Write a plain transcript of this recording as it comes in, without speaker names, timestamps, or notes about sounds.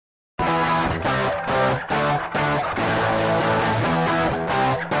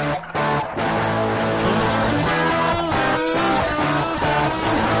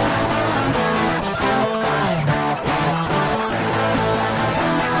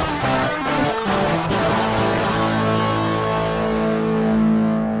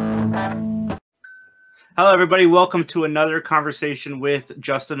Hello, everybody. Welcome to another conversation with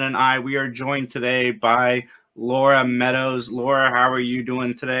Justin and I. We are joined today by Laura Meadows. Laura, how are you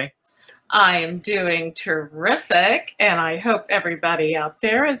doing today? I am doing terrific, and I hope everybody out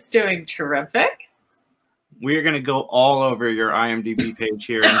there is doing terrific. We are going to go all over your IMDb page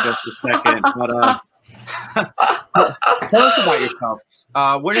here in just a second. But tell us about yourself.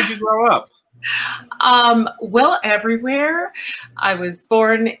 Where did you grow up? Well, everywhere. I was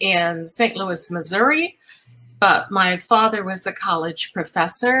born in St. Louis, Missouri, but my father was a college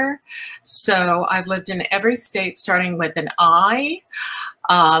professor, so I've lived in every state starting with an I.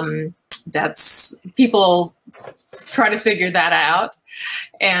 That's people try to figure that out.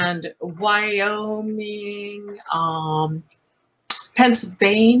 And Wyoming,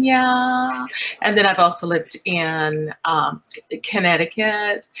 Pennsylvania, and then I've also lived in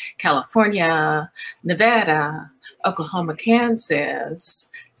Connecticut, California, Nevada, Oklahoma, Kansas.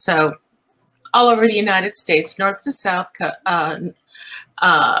 So all over the United States, north to south,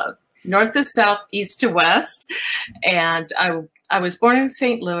 east to west. And I was born in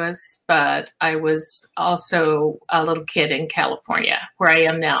St. Louis, but I was also a little kid in California, where I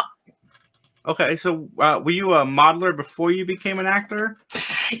am now. Okay, so were you a modeler before you became an actor?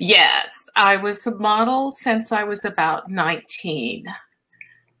 Yes, I was a model since I was about 19.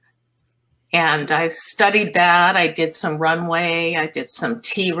 And I studied that. I did some runway. I did some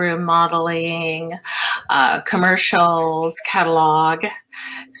tea room modeling, commercials, catalog.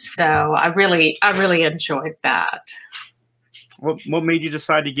 So I really enjoyed that. What made you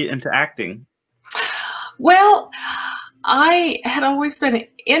decide to get into acting? Well, I had always been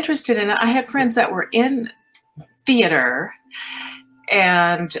interested in it. I had friends that were in theater,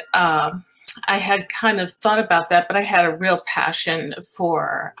 and I had kind of thought about that, but I had a real passion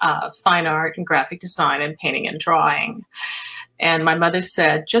for fine art and graphic design and painting and drawing. And my mother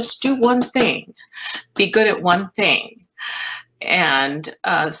said, just do one thing, be good at one thing. And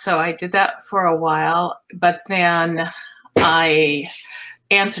so I did that for a while, but then I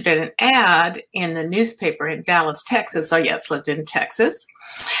answered an ad in the newspaper in Dallas, Texas. So yes, lived in Texas.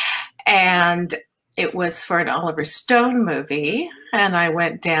 And it was for an Oliver Stone movie. And I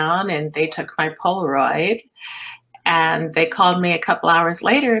went down and they took my Polaroid and they called me a couple hours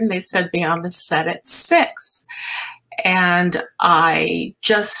later and they said, be on the set at 6. And I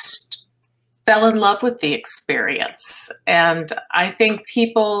just fell in love with the experience. And I think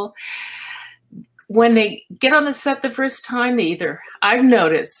people, when they get on the set the first time, I've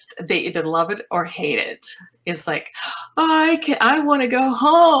noticed they either love it or hate it. It's like, oh, I want to go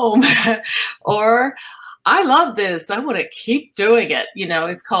home, or I love this, I want to keep doing it. You know,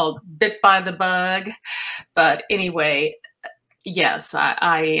 it's called bit by the bug. But anyway, yes,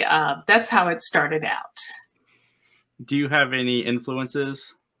 I that's how it started out. Do you have any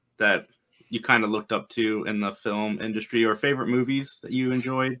influences that you kind of looked up to in the film industry, or favorite movies that you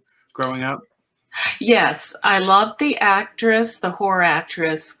enjoyed growing up? Yes, I loved the horror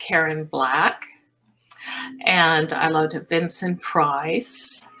actress, Karen Black. And I loved Vincent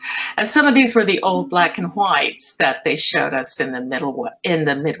Price. And some of these were the old black and whites that they showed us in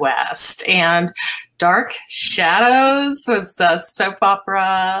the Midwest. And Dark Shadows was a soap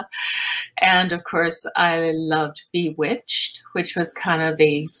opera. And of course, I loved Bewitched, which was kind of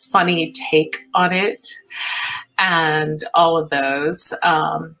a funny take on it. And all of those.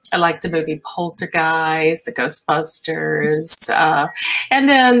 I liked the movie Poltergeist, the Ghostbusters. And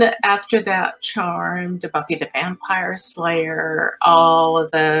then after that, Charmed, Buffy the Vampire Slayer, all of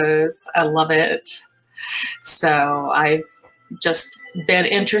those. I love it. So I've just been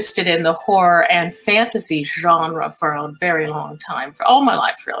interested in the horror and fantasy genre for a very long time, for all my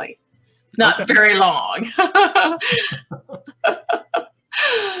life, really. Not very long.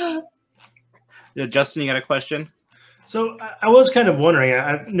 Yeah, Justin, you got a question? So I was kind of wondering,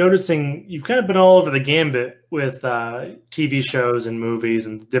 I'm noticing you've kind of been all over the gambit with TV shows and movies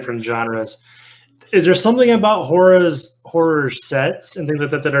and different genres. Is there something about horror sets and things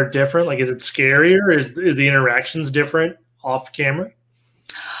like that that are different? Like, is it scarier? Is the interactions different off camera?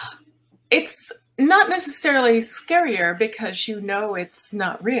 It's not necessarily scarier because you know it's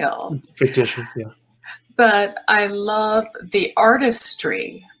not real. It's fictitious, yeah. But I love the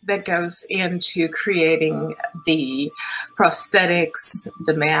artistry that goes into creating the prosthetics,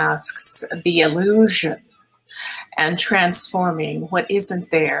 the masks, the illusion, and transforming what isn't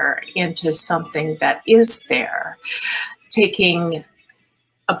there into something that is there. Taking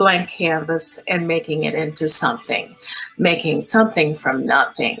a blank canvas and making it into something, making something from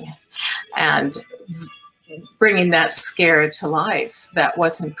nothing. And bringing that scare to life that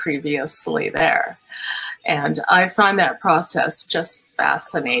wasn't previously there. And I find that process just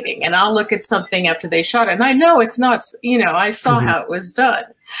fascinating. And I'll look at something after they shot it, and I know it's not, I saw how it was done.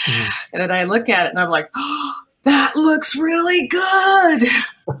 And then I look at it and I'm like, oh, that looks really good.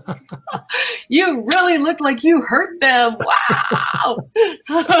 You really look like you hurt them. Wow.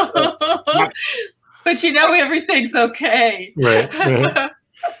 But everything's okay. Right.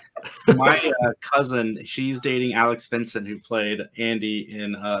 My cousin, she's dating Alex Vincent, who played Andy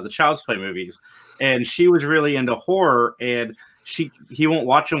in the Child's Play movies. And she was really into horror, and he won't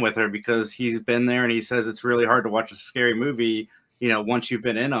watch them with her because he's been there, and he says it's really hard to watch a scary movie, once you've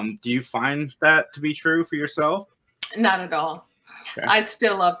been in them. Do you find that to be true for yourself? Not at all. Okay. I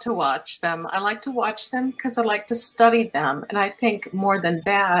still love to watch them. I like to watch them because I like to study them. And I think more than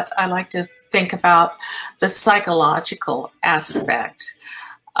that, I like to think about the psychological aspect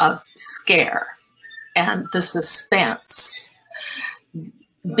of scare and the suspense,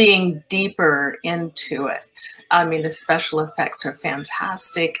 being deeper into it. I mean, the special effects are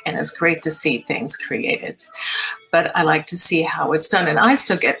fantastic, and it's great to see things created. But I like to see how it's done, and I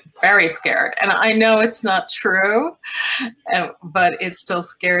still get very scared. And I know it's not true, but it still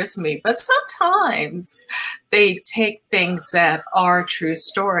scares me. But sometimes they take things that are true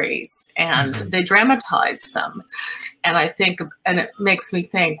stories and they dramatize them. And I think, and it makes me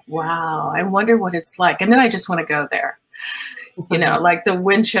think, wow, I wonder what it's like. And then I just want to go there. Like the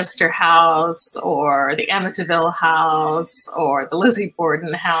Winchester House or the Amityville House or the Lizzie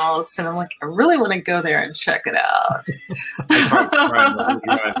Borden House. And I'm like, I really want to go there and check it out.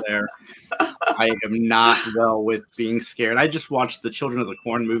 I am not well with being scared. I just watched the Children of the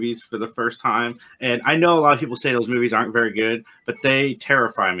Corn movies for the first time. And I know a lot of people say those movies aren't very good, but they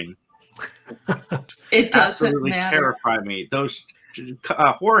terrify me. It doesn't absolutely matter. Terrify me. Those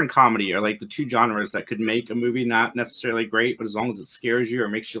horror and comedy are like the two genres that could make a movie not necessarily great, but as long as it scares you or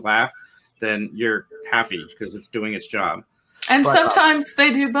makes you laugh, then you're happy because it's doing its job. And sometimes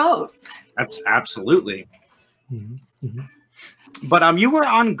they do both. Absolutely. But you were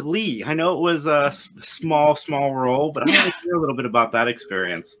on Glee. I know it was a small role, but I want to hear a little bit about that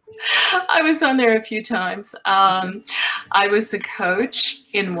experience. I was on there a few times. I was a coach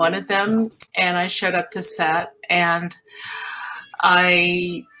in one of them, and I showed up to set, and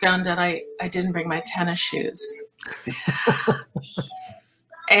I found out I didn't bring my tennis shoes.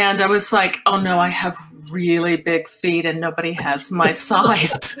 And I was like, oh no, I have really big feet and nobody has my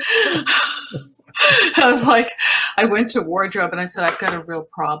size. I was like, I went to wardrobe and I said, I've got a real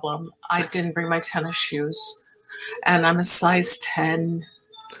problem. I didn't bring my tennis shoes and I'm a size 10.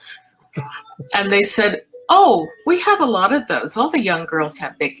 And they said, oh, we have a lot of those. All the young girls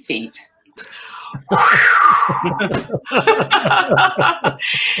have big feet.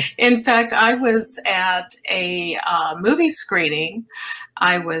 In fact, I was at a movie screening.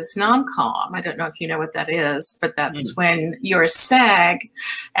 I was nom-com. I don't know if you know what that is, but that's when you're a SAG,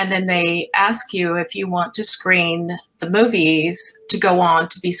 and then they ask you if you want to screen the movies to go on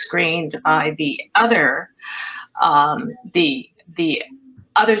to be screened by the other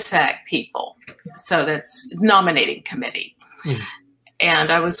SAG people. So that's nominating committee.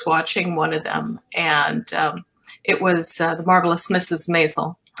 And I was watching one of them, and it was The Marvelous Mrs.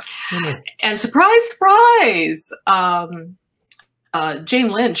 Maisel. And surprise, surprise,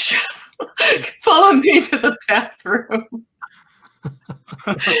 Jane Lynch followed me to the bathroom.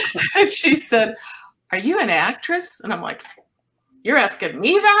 And she said, are you an actress? And I'm like, you're asking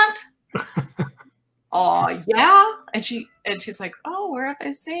me that? Oh, yeah. And she's like, oh, where have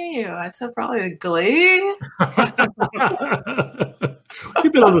I seen you? I said, probably Glee.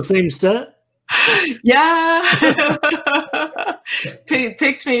 You've been on the same set? Yeah.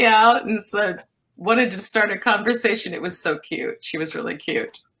 Picked me out and said, wanted to start a conversation. It was so cute. She was really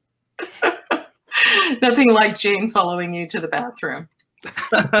cute. Nothing like Jane following you to the bathroom.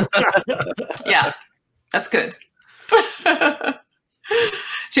 Yeah, that's good.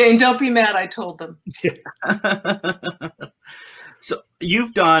 Jane, don't be mad. I told them. So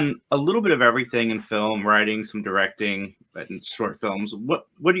you've done a little bit of everything in film, writing, some directing, and short films. What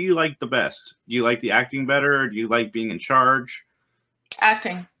do you like the best? Do you like the acting better? Or do you like being in charge?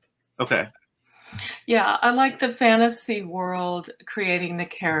 Acting. Okay. Yeah, I like the fantasy world, creating the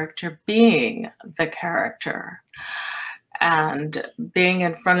character, being the character, and being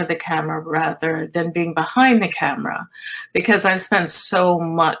in front of the camera rather than being behind the camera, because I've spent so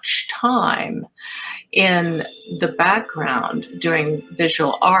much time in the background doing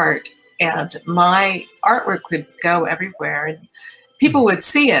visual art, and my artwork would go everywhere and people would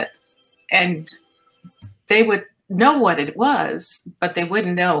see it and they would know what it was, but they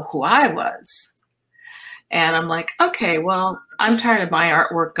wouldn't know who I was. And I'm like, okay, well, I'm tired of my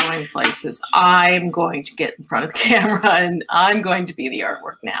artwork going places. I'm going to get in front of the camera and I'm going to be the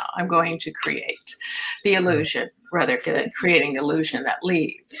artwork now. I'm going to create the illusion rather than creating the illusion that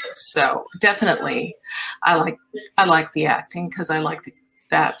leaves. So definitely I like the acting because I like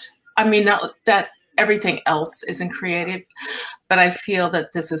that. I mean, not that everything else isn't creative, but I feel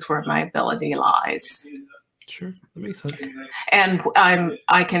that this is where my ability lies. Sure, that makes sense. And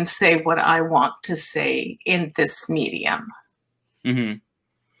I can say what I want to say in this medium.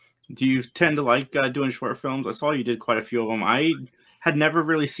 Mm-hmm. Do you tend to like doing short films? I saw you did quite a few of them. I had never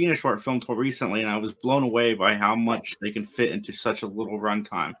really seen a short film till recently, and I was blown away by how much they can fit into such a little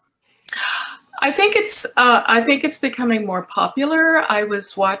runtime. I think it's becoming more popular. I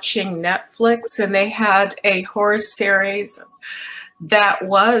was watching Netflix, and they had a horror series that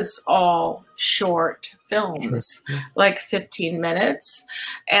was all short films, like 15 minutes.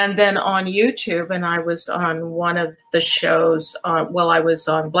 And then on YouTube, and I was on one of the shows, I was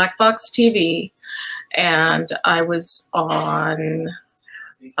on Black Box TV, and I was on,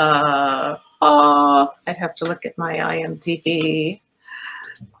 I'd have to look at my IMDb.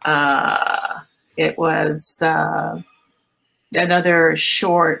 It was another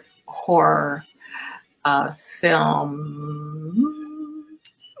short horror film.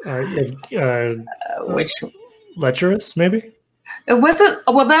 Which Lecherous, maybe? it wasn't.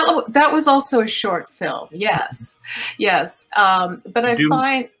 Well, that was also a short film. Yes, yes. But I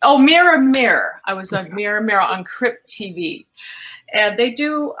find Mirror Mirror. I was on Mirror Mirror on Crypt TV, and they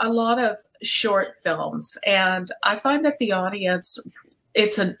do a lot of short films. And I find that the audience,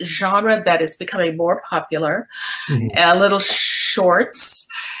 it's a genre that is becoming more popular. Little shorts.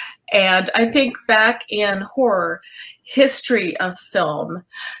 And I think back in horror history of film,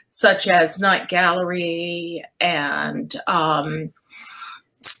 such as Night Gallery and some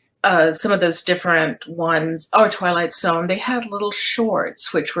of those different ones, or Twilight Zone, they had little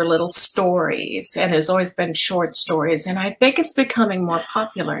shorts, which were little stories. And there's always been short stories. And I think it's becoming more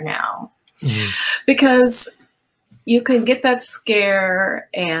popular now because you can get that scare,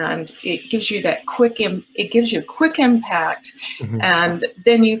 and it gives you that quick impact, and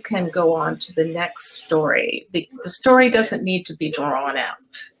then you can go on to the next story. The story doesn't need to be drawn out.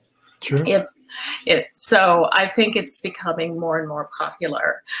 Sure. So I think it's becoming more and more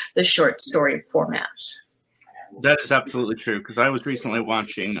popular, the short story format. That is absolutely true, because I was recently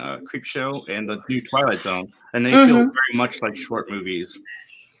watching Creepshow and the new Twilight Zone, and they feel very much like short movies.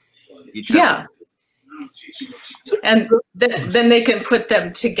 Yeah. And then they can put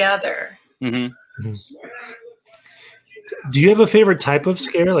them together. Do you have a favorite type of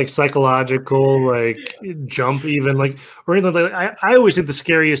scare, like psychological, like jump, even like, or anything like that? I always think the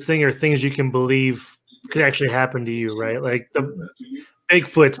scariest thing are things you can believe could actually happen to you, right? Like the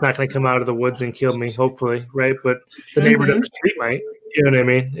Bigfoot's not going to come out of the woods and kill me, hopefully, right? But the neighbor down the street might. You know what I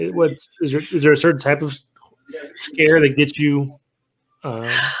mean? Is there a certain type of scare that gets you?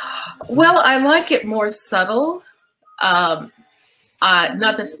 Well, I like it more subtle. Not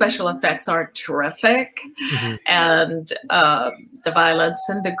that special effects aren't terrific, and the violence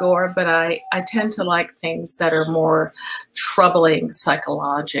and the gore, but I tend to like things that are more troubling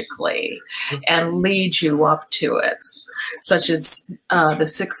psychologically and lead you up to it, such as The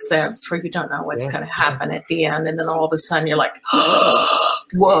Sixth Sense, where you don't know what's going to happen at the end, and then all of a sudden you're like,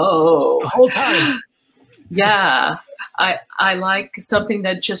 whoa. The whole time. Yeah. I like something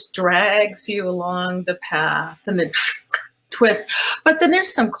that just drags you along the path and then twist. But then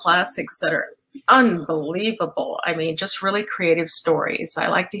there's some classics that are unbelievable. I mean, just really creative stories. I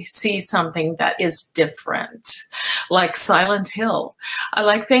like to see something that is different, like Silent Hill. I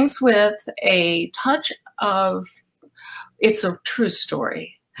like things with a touch of, it's a true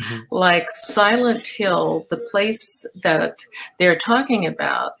story. Like Silent Hill, the place that they're talking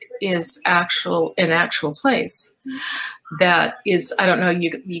about is an actual place that is, I don't know,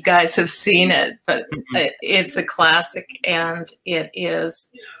 you guys have seen it, but it's a classic, and it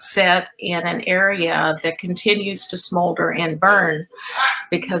is set in an area that continues to smolder and burn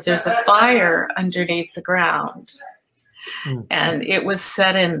because there's a fire underneath the ground. And it was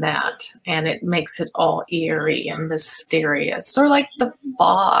set in that, and it makes it all eerie and mysterious. Sort of like The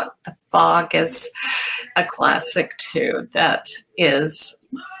Fog. The Fog is a classic too. That is,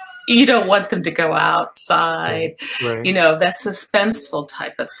 you don't want them to go outside. Right. You know, that suspenseful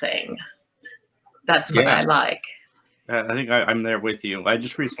type of thing. That's what I like. I think I'm there with you. I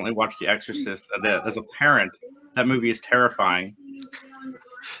just recently watched The Exorcist. As a parent, that movie is terrifying.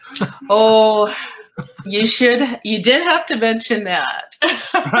 Oh, you did have to mention that.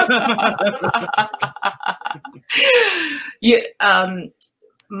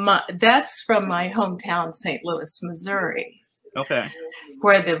 That's from my hometown, St. Louis, Missouri, Okay.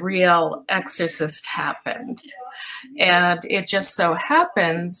 where the real Exorcist happened. And it just so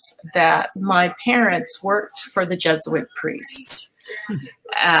happens that my parents worked for the Jesuit priests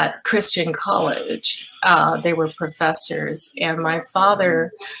at Christian College. They were professors, and my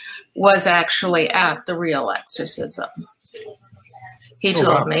father was actually at the real exorcism. He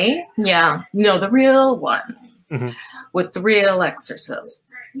told me, yeah, no, the real one, with the real exorcism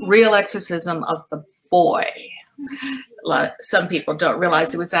of the boy. Some people don't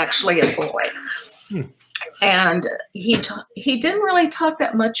realize it was actually a boy. And he didn't really talk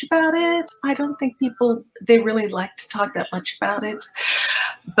that much about it. I don't think they really like to talk that much about it.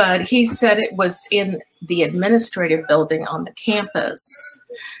 But he said it was in the administrative building on the campus.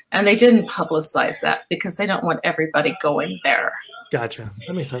 And they didn't publicize that because they don't want everybody going there. Gotcha.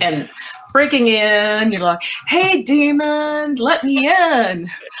 That makes sense. And breaking in, you're like, hey, demon, let me in.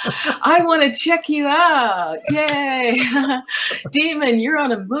 I want to check you out. Yay. Demon, you're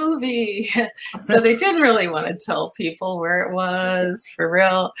on a movie. So they didn't really want to tell people where it was, for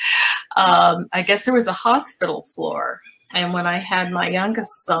real. I guess there was a hospital floor. And when I had my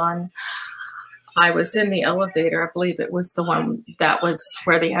youngest son, I was in the elevator. I believe it was the one that was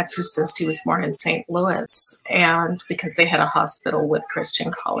where The Exorcist, he was born in St. Louis, and because they had a hospital with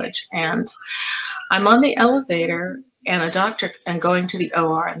Christian College. And I'm on the elevator and going to the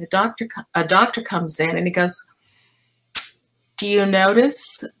OR, and a doctor comes in and he goes, do you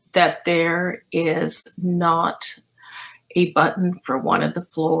notice that there is not a button for one of the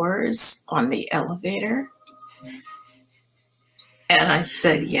floors on the elevator? And I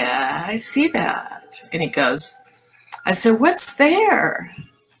said, yeah, I see that. And he goes, I said, what's there?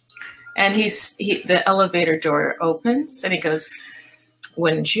 And the elevator door opens and he goes,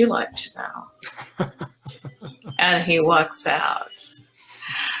 wouldn't you like to know? And he walks out.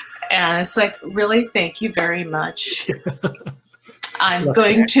 And it's like, really, thank you very much. I'm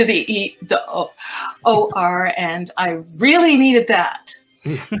going to the OR and I really needed that.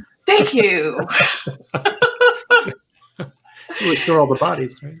 Thank you. You would store all the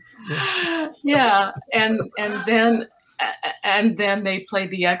bodies, right? Yeah, and then they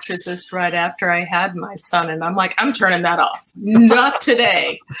played The Exorcist right after I had my son, and I'm like, I'm turning that off. Not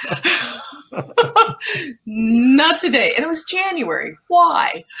today. Not today. And it was January.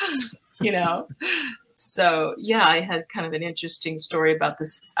 Why? So yeah, I had kind of an interesting story about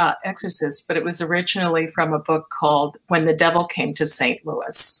this Exorcist, but it was originally from a book called When the Devil Came to St.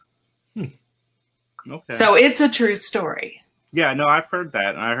 Louis. Okay. So it's a true story. Yeah, no, I've heard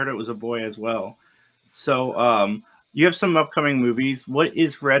that, and I heard it was a boy as well. So, you have some upcoming movies. What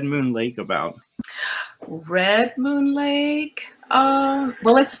is Red Moon Lake about? Red Moon Lake?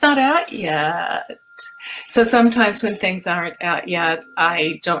 Well, it's not out yet. So sometimes when things aren't out yet,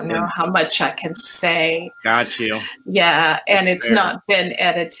 I don't know how much I can say. Got you. Yeah, and it's not been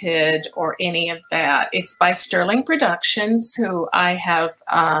edited or any of that. It's by Sterling Productions, who I have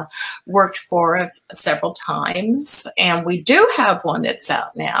worked for several times, and we do have one that's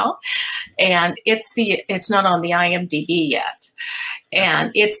out now, and it's not on the IMDb yet, and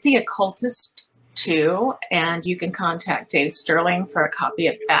it's The Occultist 2, and you can contact Dave Sterling for a copy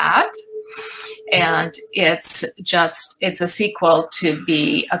of that. And it's a sequel to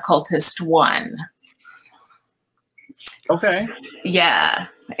The Occultist 1. Okay. Yeah.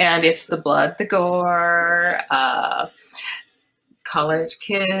 And it's the blood, the gore, college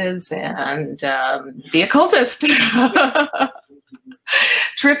kids, and The Occultist.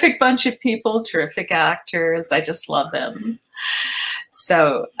 Terrific bunch of people, terrific actors. I just love them.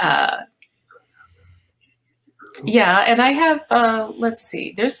 So, yeah, and I have, let's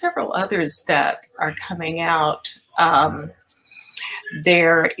see, there's several others that are coming out.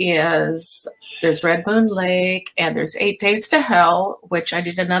 There's Red Moon Lake, and there's 8 Days to Hell, which I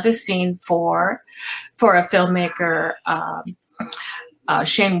did another scene for a filmmaker,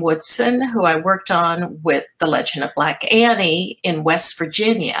 Shane Woodson, who I worked on with The Legend of Black Annie in West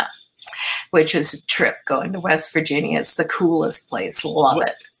Virginia, which was a trip going to West Virginia. It's the coolest place. Love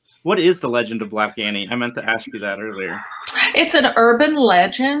it. What is The Legend of Black Annie? I meant to ask you that earlier. It's an urban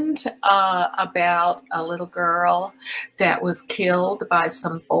legend about a little girl that was killed by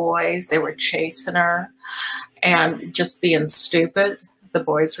some boys. They were chasing her and just being stupid. The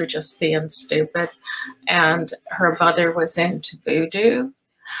boys were just being stupid. And her mother was into voodoo.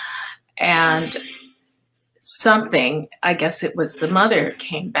 And something, I guess it was the mother,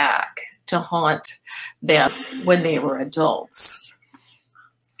 came back to haunt them when they were adults,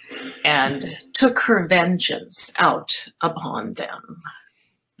 and took her vengeance out upon them.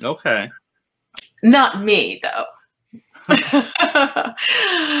 Okay. Not me, though.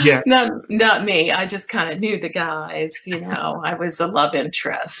 Yeah. Not me. I just kind of knew the guys, you know. I was a love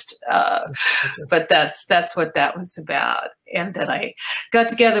interest, but that's what that was about. And then I got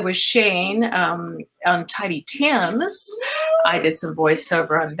together with Shane on Tidy Tim's. I did some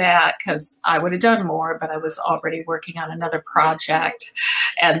voiceover on that because I would have done more, but I was already working on another project,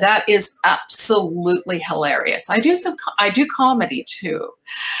 and that is absolutely hilarious. I do comedy too,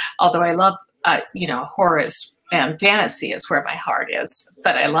 although I love you know, horror and fantasy is where my heart is,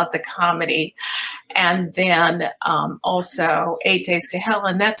 but I love the comedy. And then also 8 Days to Hell,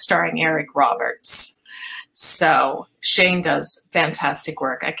 and that's starring Eric Roberts. So Shane does fantastic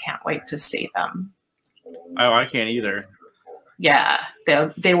work. I can't wait to see them. Oh, I can't either. Yeah,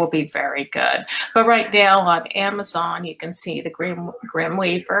 they will be very good. But right now on Amazon, you can see the Grim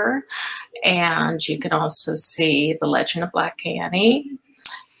Weaver, and you can also see The Legend of Black Annie.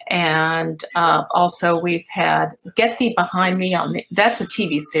 And also we've had Get Thee Behind Me that's a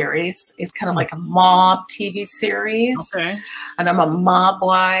TV series. It's kind of like a mob TV series. Okay. And I'm a mob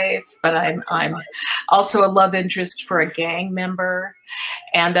wife, but I'm also a love interest for a gang member.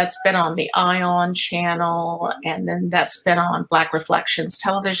 And that's been on the Ion channel. And then that's been on Black Reflections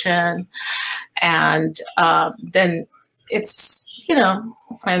Television. And then it's, you know,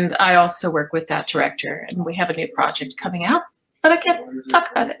 and I also work with that director, and we have a new project coming out, but I can't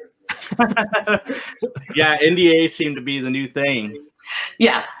talk about it. Yeah, NDAs seem to be the new thing.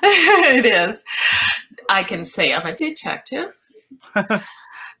 Yeah, it is. I can say I'm a detective,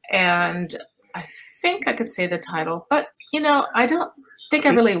 and I think I could say the title, but you know, I don't think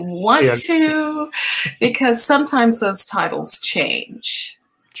I really want to, because sometimes those titles change.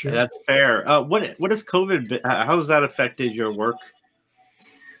 Sure. That's fair. What has COVID? How has that affected your work?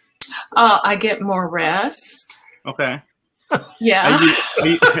 I get more rest. Okay. Yeah. Are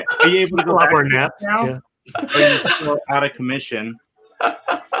you able to go A lot back more naps now? yeah. Are you still out of commission?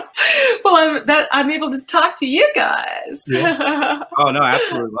 Well, I'm able to talk to you guys. Yeah. Oh no, I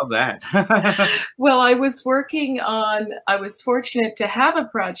absolutely love that. Well, I was fortunate to have a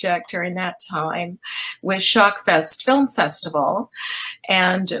project during that time with Shockfest Film Festival,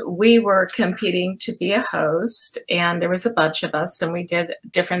 and we were competing to be a host, and there was a bunch of us, and we did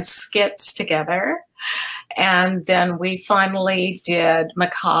different skits together. And then we finally did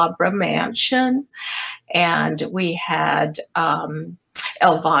Macabre Mansion, and we had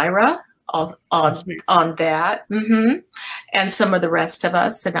Elvira on that, and some of the rest of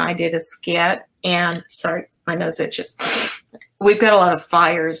us, and I did a skit. And sorry, my nose itches. We've got a lot of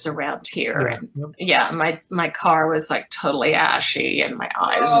fires around here, and yeah, my car was like totally ashy, and my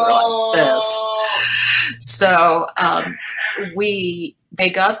eyes were like this. So they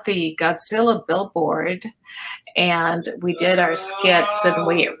got the Godzilla billboard, and we did our skits, and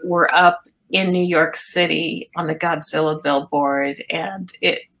we were up in New York City on the Godzilla billboard, and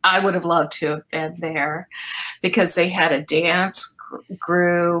I would have loved to have been there because they had a dance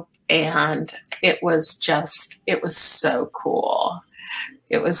group, and it was so cool.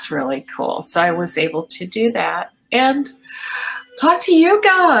 It was really cool. So I was able to do that and talk to you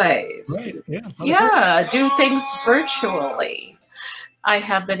guys. Right. Yeah, do things virtually. I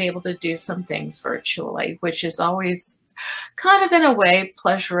have been able to do some things virtually, which is always kind of in a way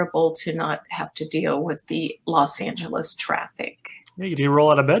pleasurable to not have to deal with the Los Angeles traffic. Yeah, you do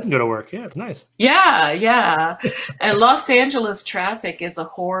roll out of bed and go to work. Yeah, it's nice. Yeah. And Los Angeles traffic is a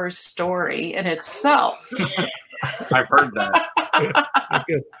horror story in itself. I've heard that.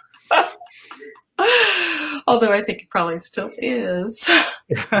 Good. Although I think it probably still is.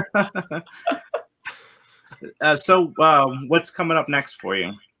 So what's coming up next for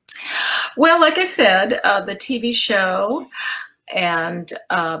you? Well, like I said, the TV show, and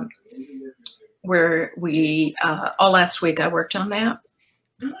where all last week I worked on that,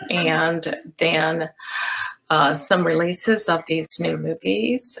 and then some releases of these new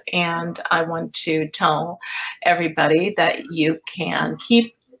movies. And I want to tell everybody that you can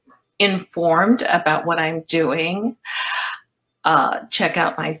keep informed about what I'm doing. Check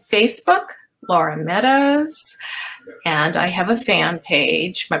out my Facebook, Laura Meadows, and I have a fan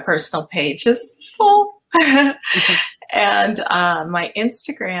page. My personal page is full. And my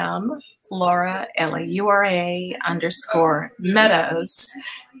Instagram, Laura, Laura _Meadows,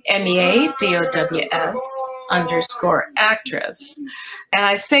 MEADOWS _actress. And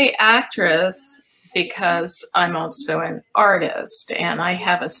I say actress because I'm also an artist, and I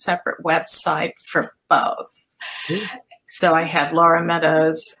have a separate website for both. So I have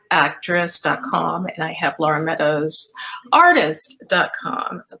laurameadowsactress.com, and I have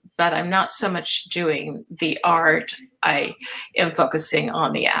laurameadowsartist.com, but I'm not so much doing the art. I am focusing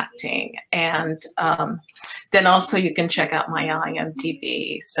on the acting. And then also you can check out my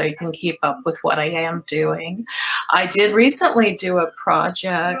IMDb so you can keep up with what I am doing. I did recently do a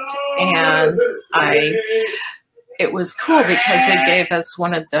project, and it was cool because they gave us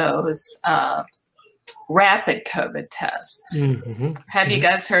one of those rapid COVID tests. Mm-hmm. Have you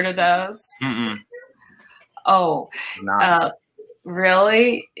guys heard of those? Mm-mm. Oh, Nah.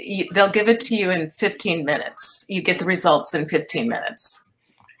 really? They'll give it to you in 15 minutes. You get the results in 15 minutes.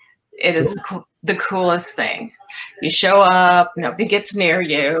 It is the coolest thing. You show up, nobody gets near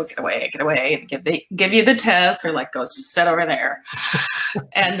you. Get away. Give you the test. They're like, go sit over there.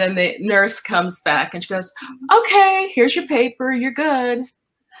 And then the nurse comes back and she goes, okay, here's your paper. You're good.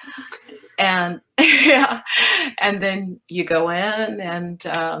 And yeah, and then you go in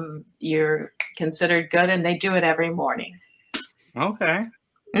and you're considered good, and they do it every morning. Okay.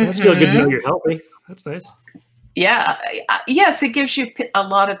 That's really good to know you're healthy. That's nice. Yeah. Yes, it gives you a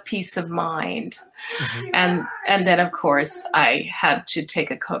lot of peace of mind. And then, of course, I had to take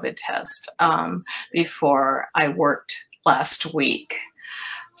a COVID test before I worked last week.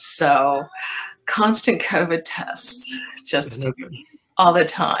 So constant COVID tests, just all the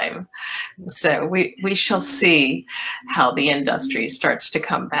time. So we shall see how the industry starts to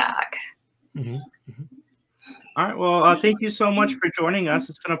come back. Mm-hmm. All right. Well, thank you so much for joining us.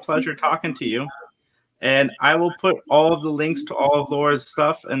 It's been a pleasure talking to you. And I will put all of the links to all of Laura's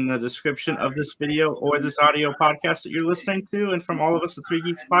stuff in the description of this video or this audio podcast that you're listening to. And from all of us at Three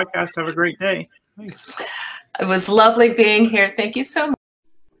Geeks Podcast, have a great day. Thanks. It was lovely being here. Thank you so much.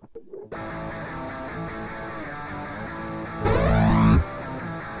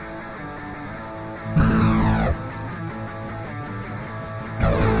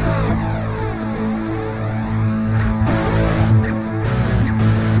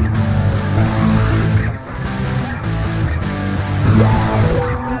 Yeah.